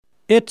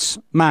It's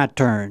my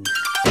turn.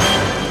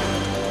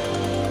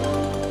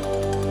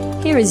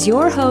 Here is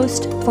your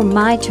host for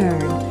My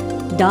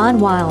Turn, Don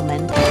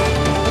Wildman.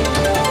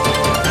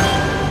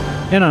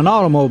 In an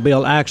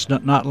automobile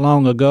accident not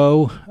long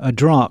ago, a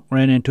drunk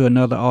ran into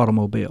another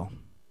automobile.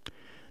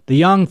 The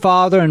young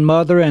father and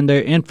mother and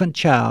their infant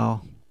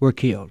child were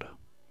killed.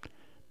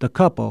 The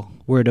couple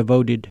were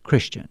devoted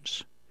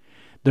Christians.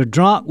 The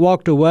drunk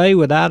walked away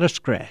without a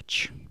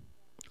scratch.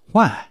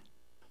 Why?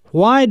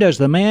 Why does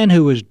the man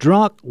who was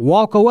drunk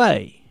walk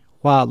away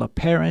while the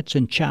parents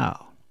and child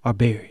are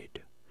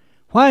buried?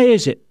 Why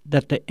is it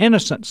that the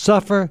innocent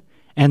suffer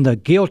and the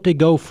guilty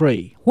go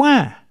free?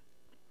 Why?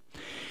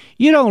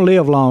 You don't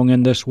live long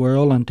in this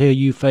world until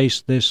you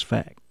face this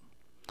fact,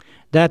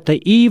 that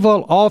the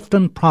evil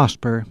often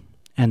prosper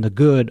and the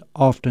good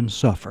often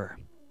suffer.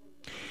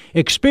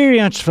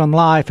 Experience from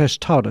life has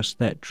taught us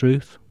that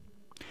truth.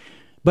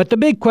 But the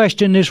big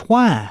question is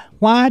why?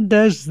 Why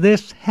does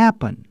this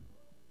happen?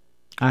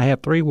 I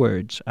have 3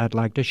 words I'd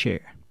like to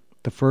share.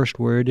 The first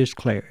word is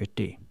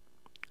clarity.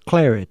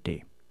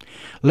 Clarity.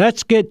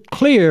 Let's get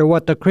clear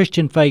what the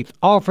Christian faith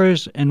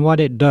offers and what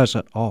it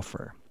doesn't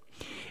offer.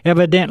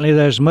 Evidently,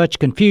 there's much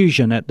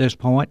confusion at this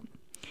point.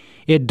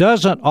 It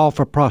doesn't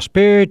offer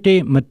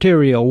prosperity,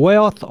 material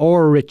wealth,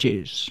 or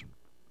riches.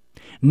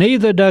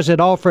 Neither does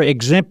it offer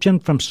exemption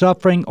from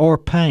suffering or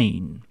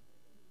pain.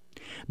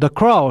 The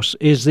cross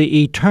is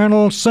the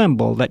eternal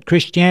symbol that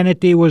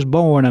Christianity was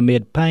born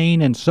amid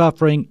pain and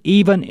suffering,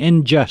 even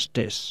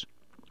injustice.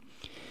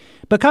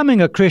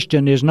 Becoming a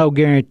Christian is no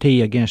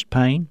guarantee against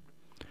pain,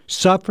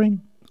 suffering,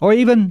 or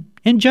even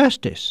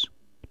injustice.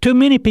 Too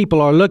many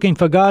people are looking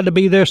for God to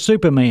be their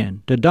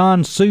Superman, to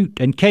don suit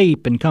and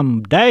cape and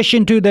come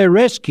dashing to their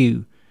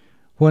rescue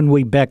when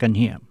we beckon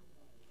Him.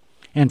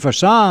 And for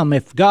some,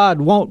 if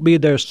God won't be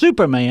their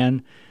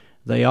Superman,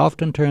 they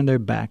often turn their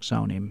backs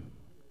on Him.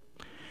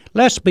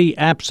 Let's be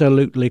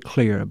absolutely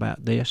clear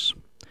about this.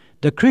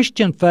 The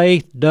Christian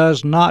faith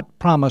does not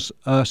promise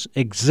us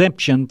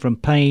exemption from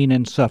pain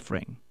and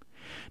suffering,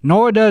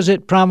 nor does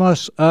it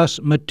promise us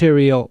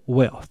material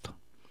wealth.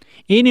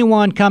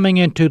 Anyone coming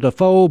into the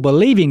fold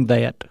believing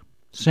that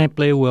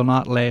simply will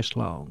not last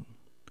long.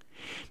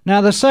 Now,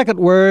 the second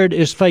word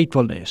is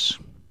faithfulness.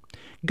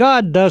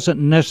 God doesn't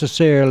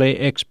necessarily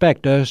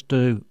expect us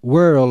to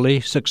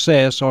worldly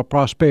success or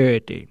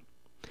prosperity.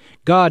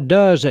 God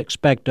does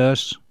expect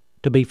us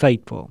to be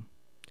faithful.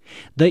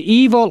 The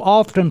evil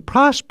often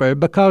prosper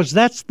because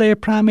that's their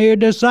primary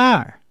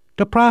desire,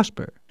 to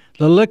prosper.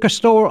 The liquor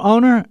store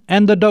owner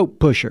and the dope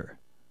pusher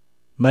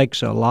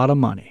makes a lot of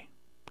money.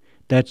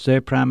 That's their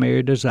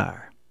primary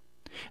desire.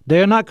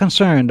 They're not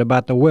concerned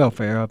about the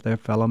welfare of their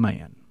fellow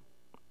man.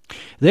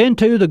 Then,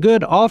 too, the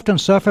good often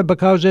suffer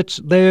because it's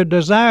their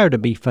desire to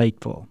be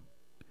faithful.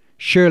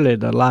 Surely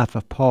the life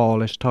of Paul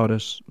has taught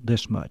us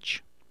this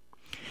much.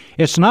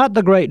 It's not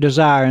the great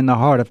desire in the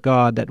heart of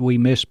God that we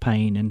miss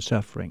pain and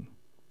suffering.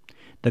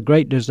 The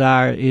great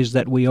desire is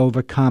that we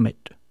overcome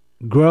it,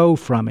 grow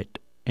from it,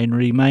 and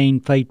remain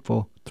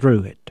faithful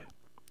through it.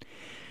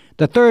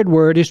 The third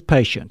word is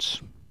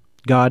patience.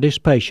 God is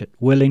patient,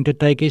 willing to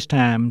take His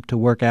time to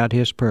work out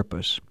His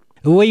purpose.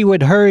 We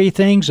would hurry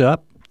things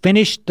up,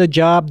 finish the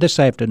job this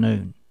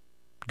afternoon.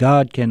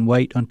 God can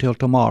wait until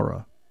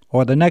tomorrow,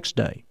 or the next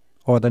day,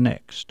 or the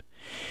next.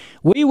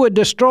 We would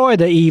destroy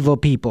the evil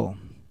people.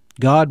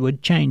 God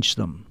would change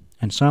them,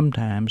 and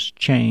sometimes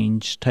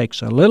change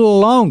takes a little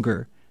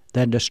longer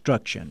than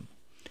destruction.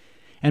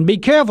 And be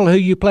careful who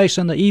you place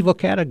in the evil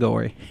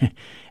category.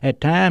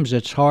 At times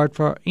it's hard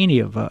for any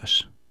of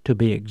us to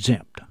be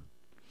exempt.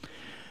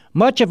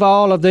 Much of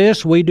all of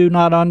this we do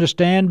not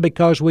understand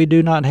because we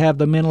do not have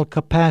the mental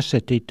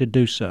capacity to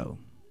do so.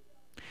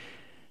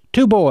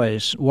 2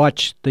 boys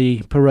watched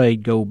the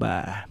parade go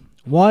by.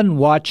 One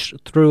watched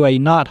through a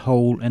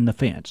knothole in the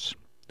fence.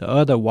 The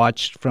other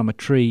watched from a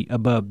tree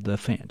above the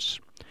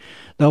fence.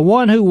 The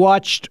one who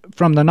watched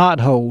from the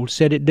knothole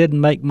said it didn't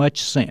make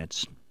much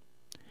sense.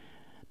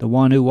 The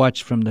one who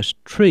watched from the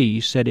tree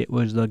said it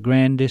was the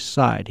grandest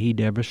sight he'd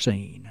ever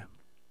seen.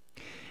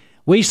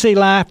 We see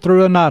life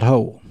through a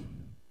knothole.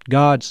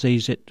 God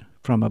sees it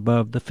from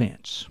above the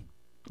fence.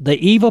 The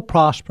evil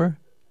prosper,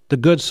 the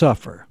good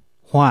suffer.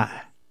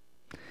 Why?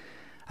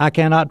 I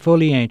cannot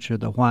fully answer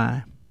the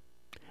why,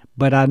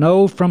 but I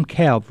know from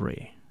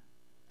Calvary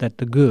that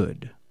the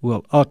good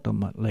will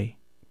ultimately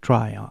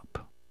triumph.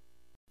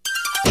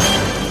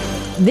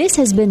 This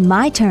has been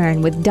My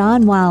Turn with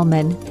Don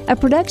Wildman, a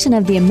production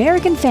of the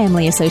American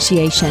Family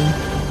Association.